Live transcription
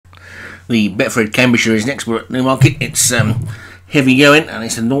The Betfred Cambridgeshire is next. We're at Newmarket. It's heavy going, and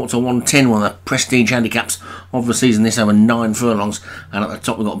it's a 0 to 110, one of the prestige handicaps of the season. This over 9 furlongs, and at the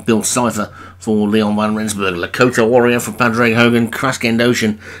top we've got Bill Cipher for Leon van Rensburg, Lakota Warrior for Padraig Hogan, Kraskend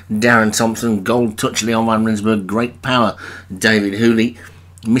Ocean, Darren Thompson, Gold Touch, Leon van Rensburg, Great Power, David Hooley,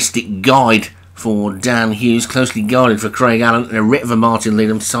 Mystic Guide for Dan Hughes, closely guarded for Craig Allen, and a writ for Martin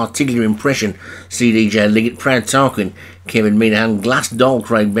Leadham, Sarticular Impression, CDJ Liggett, Proud Tarquin, Kevin Minahan, Glass Doll,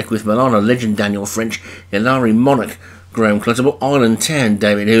 Craig Beckwith, Milano Legend, Daniel French, Hilary Monarch, Graham Clutterbuck, Island Town,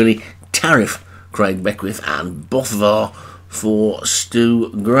 David Hooley, Tariff, Craig Beckwith, and Bothvar for Stu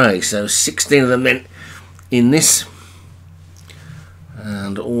Gray. So 16 of them then in this,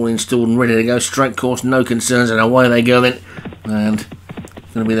 and all installed and ready to go. Straight course, no concerns, and away they go then. And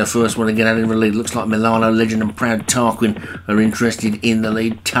going to be the first one to get out in the lead. Looks like Milano Legend and Proud Tarquin are interested in the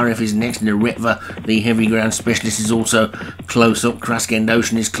lead. Tariff is next. Neretva, the heavy ground specialist, is also close up. Kraskend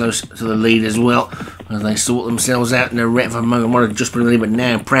Ocean is close to the lead as well as they sort themselves out. Neretva might have just put in the lead, but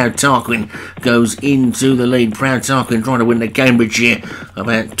now Proud Tarquin goes into the lead. Proud Tarquin trying to win the Cambridgeshire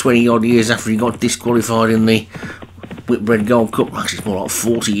about 20 odd years after he got disqualified in the Whitbread Gold Cup. Actually, it's more like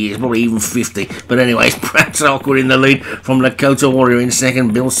 40 years, probably even 50. But anyway, it's Proud Tarquin in the lead from Lakota Warrior in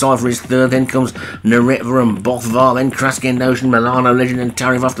second. Bill Cipher is third. Then comes Neretva and Bothvar. Then Kraskend Ocean, Milano Legend and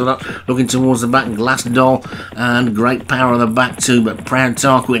Tariff after that. Looking towards the back, Glass Doll and Great Power on the back too. But Proud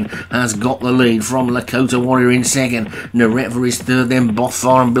Tarquin has got the lead from Lakota Warrior in second. Neretva is third. Then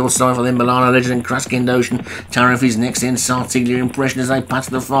Bothvar and Bill Cipher. Then Milano Legend and Kraskend Ocean. Tariff is next. Then Sarticular Impression as they pass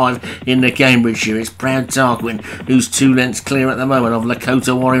the 5 in the Cambridgeshire. It's Proud Tarquin who's 2 lengths clear at the moment of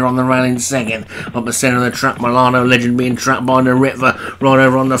Lakota Warrior on the rail in second. Up the centre of the track, Milano Legend being trapped by Neretva. Right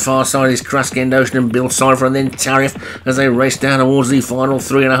over on the far side is Kraskend Ocean and Bill Cipher, and then Tariff as they race down towards the final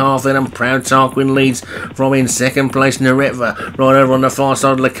 3.5 then, and Proud Tarquin leads from in second place. Neretva right over on the far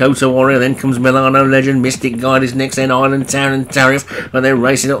side, Lakota Warrior. Then comes Milano Legend, Mystic Guide is next, then Island Town and Tariff, but they're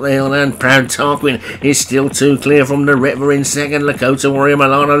racing up the hill now, and Proud Tarquin is still 2 clear from Neretva in second. Lakota Warrior,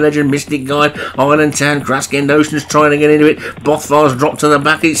 Milano Legend, Mystic Guide, Island Town, Kraskend Ocean's trying to get into it. Bothvar's dropped to the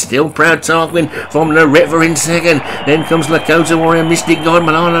back. It's still Proud Tarquin from Neretva in second. Then comes Lakota Warrior, Mystic Guide,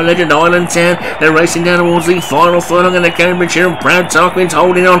 Milano Legend, Island Town. They're racing down towards the final furlong in the Cambridgeshire, and Proud Tarquin's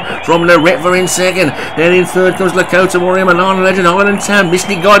holding on from Neretva in second. Then in third comes Lakota Warrior, Milano Legend, Island Town,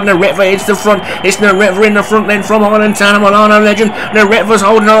 Mystic Guide, Neretva hits the front. It's Neretva in the front then from Island Town and Milano Legend. Neretva's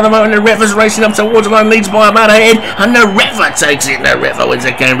holding on at the moment. Neretva's racing up towards the line, leads by about a head, and Neretva takes it. Neretva wins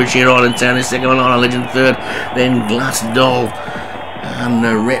the Cambridgeshire, Island Town in second, Milano Legend third. Then Glass Doll and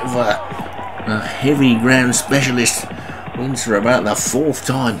Neretva, a heavy ground specialist, wins for about the 4th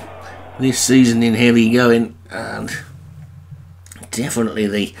time this season in heavy going, and definitely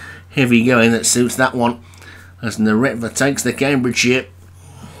the heavy going that suits that one, as Neretva takes the Cambridgeshire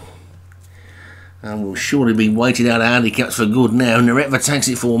and will surely be weighted out of handicaps for good now. Neretva takes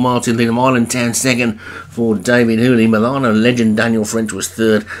it for Martin Leadham, Island Town second for David Hooley, Milano Legend, Daniel French was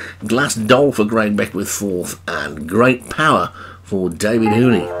third, Glass Doll for Craig Beckwith fourth, and Great Power for David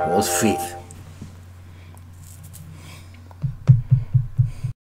Hooley was fifth.